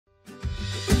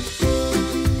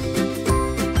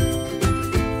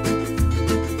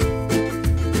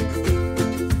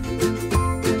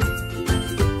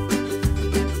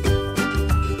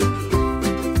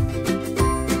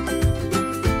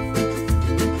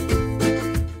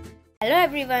Hello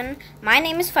everyone, my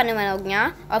name is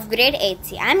Manognya of grade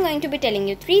 8C. I am going to be telling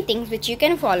you 3 things which you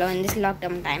can follow in this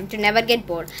lockdown time to never get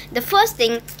bored. The first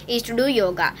thing is to do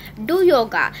yoga. Do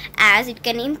yoga as it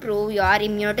can improve your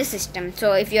immunity system.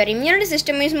 So if your immunity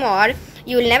system is more,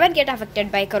 you will never get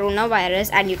affected by coronavirus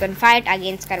and you can fight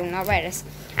against coronavirus.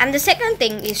 And the second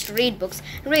thing is to read books.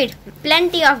 Read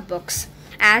plenty of books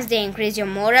as they increase your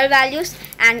moral values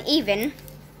and even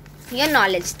your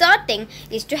knowledge. Third thing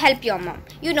is to help your mom.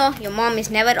 You know your mom is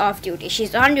never off duty.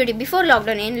 She's on duty before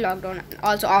lockdown, in lockdown,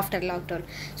 also after lockdown.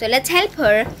 So let's help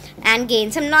her and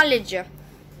gain some knowledge.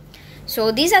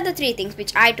 So these are the 3 things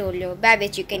which I told you, by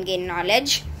which you can gain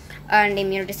knowledge, earn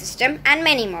immunity system and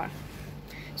many more.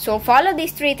 So follow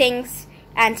these 3 things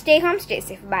and stay home, stay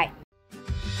safe. Bye.